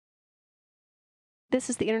This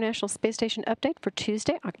is the International Space Station update for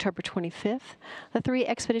Tuesday, October 25th. The 3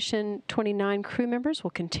 Expedition 29 crew members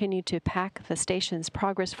will continue to pack the station's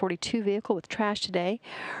Progress 42 vehicle with trash today,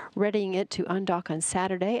 readying it to undock on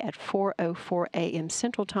Saturday at 4:04 a.m.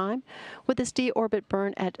 Central Time, with its deorbit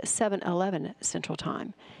burn at 7:11 Central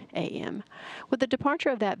Time a.m. With the departure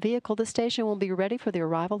of that vehicle, the station will be ready for the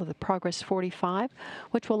arrival of the Progress 45,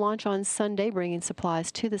 which will launch on Sunday, bringing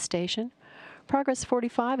supplies to the station. Progress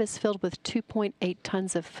 45 is filled with 2.8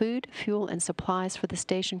 tons of food, fuel, and supplies for the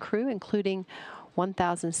station crew, including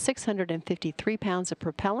 1,653 pounds of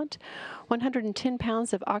propellant, 110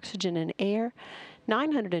 pounds of oxygen and air,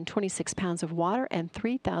 926 pounds of water, and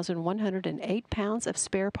 3,108 pounds of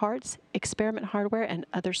spare parts, experiment hardware, and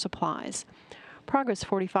other supplies. Progress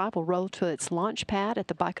 45 will roll to its launch pad at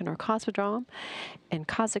the Baikonur Cosmodrome in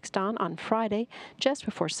Kazakhstan on Friday, just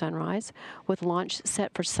before sunrise, with launch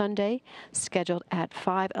set for Sunday, scheduled at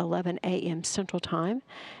 5:11 a.m. Central Time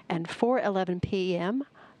and 4:11 p.m.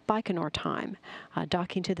 Baikonur time.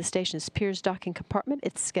 Docking to the station's Pirs docking compartment,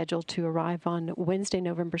 it's scheduled to arrive on Wednesday,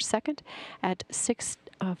 November 2nd at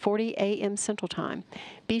 6:40 a.m. Central Time.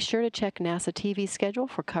 Be sure to check NASA TV schedule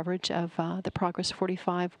for coverage of the Progress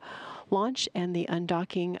 45 launch and the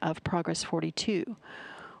undocking of Progress 42.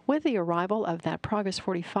 With the arrival of that Progress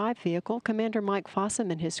 45 vehicle, Commander Mike Fossum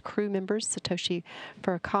and his crew members, Satoshi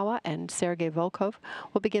Furukawa and Sergei Volkov,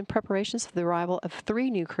 will begin preparations for the arrival of 3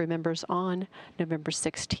 new crew members on November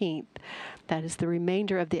 16th. That is the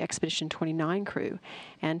remainder of the Expedition 29 crew.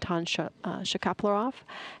 Anton Shkaplerov,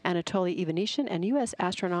 Anatoly Ivanishin, and U.S.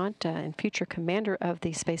 astronaut and future commander of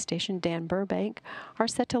the space station, Dan Burbank, are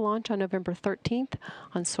set to launch on November 13th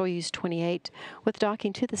on Soyuz 28, with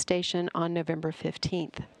docking to the station on November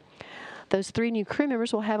 15th. Those 3 new crew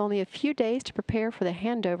members will have only a few days to prepare for the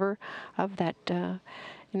handover of that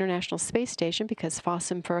International Space Station, because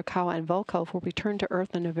Fossum, Furukawa, and Volkov will return to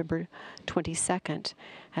Earth on November 22nd.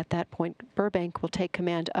 At that point, Burbank will take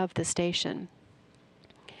command of the station.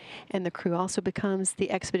 And the crew also becomes the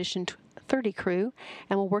Expedition 30 crew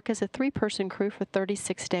and will work as a 3-person crew for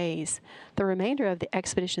 36 days. The remainder of the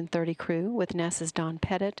Expedition 30 crew, with NASA's Don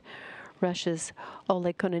Pettit, Russia's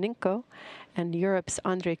Oleg Kononenko, and Europe's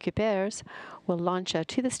Andrei Kuipers, will launch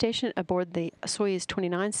to the station aboard the Soyuz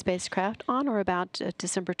 29 spacecraft on or about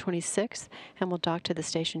December 26th and will dock to the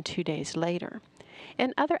station 2 days later.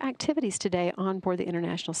 In other activities today on board the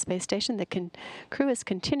International Space Station, the crew is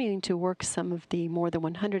continuing to work some of the more than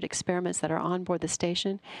 100 experiments that are on board the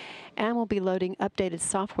station and will be loading updated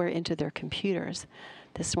software into their computers.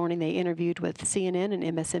 This morning they interviewed with CNN and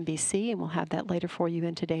MSNBC, and we'll have that later for you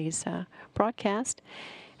in today's broadcast.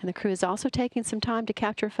 And the crew is also taking some time to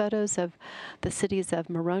capture photos of the cities of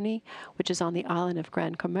Moroni, which is on the island of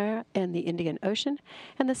Gran Canaria in the Indian Ocean,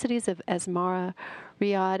 and the cities of Asmara,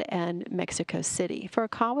 Riyadh, and Mexico City.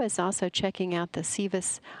 Furukawa is also checking out the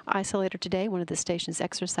Cevis isolator today, one of the station's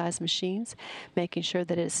exercise machines, making sure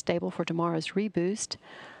that it is stable for tomorrow's reboost.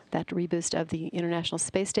 That reboost of the International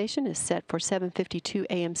Space Station is set for 7:52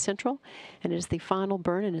 a.m. Central, and it is the final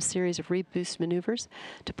burn in a series of reboost maneuvers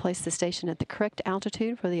to place the station at the correct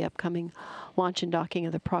altitude for the upcoming launch and docking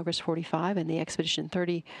of the Progress 45 and the Expedition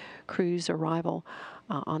 30 crew's arrival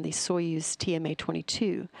on the Soyuz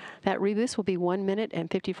TMA-22. That reboost will be 1 minute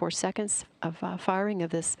and 54 seconds of firing of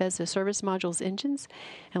the Zvezda service module's engines,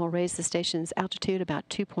 and will raise the station's altitude about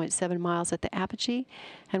 2.7 miles at the apogee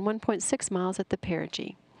and 1.6 miles at the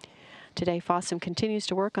perigee. Today, Fossum continues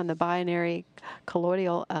to work on the binary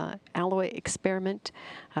colloidal alloy experiment.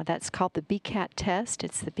 That's called the BCAT test.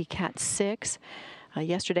 It's the BCAT 6.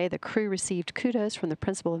 Yesterday, the crew received kudos from the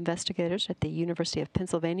principal investigators at the University of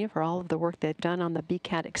Pennsylvania for all of the work they've done on the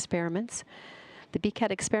BCAT experiments. The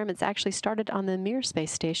BCAT experiments actually started on the Mir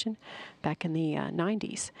space station back in the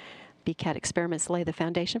 90s. BCAT experiments lay the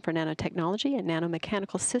foundation for nanotechnology and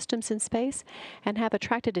nanomechanical systems in space and have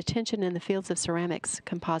attracted attention in the fields of ceramics,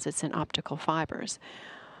 composites, and optical fibers.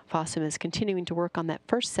 Fossum is continuing to work on that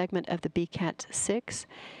first segment of the BCAT 6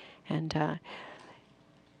 and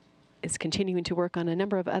is continuing to work on a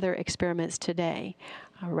number of other experiments today.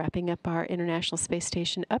 Wrapping up our International Space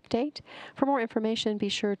Station update. For more information, be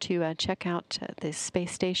sure to check out the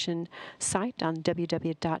space station site on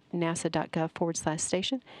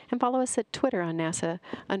www.nasa.gov/station and follow us at Twitter on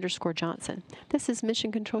NASA_Johnson. This is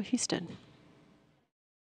Mission Control Houston.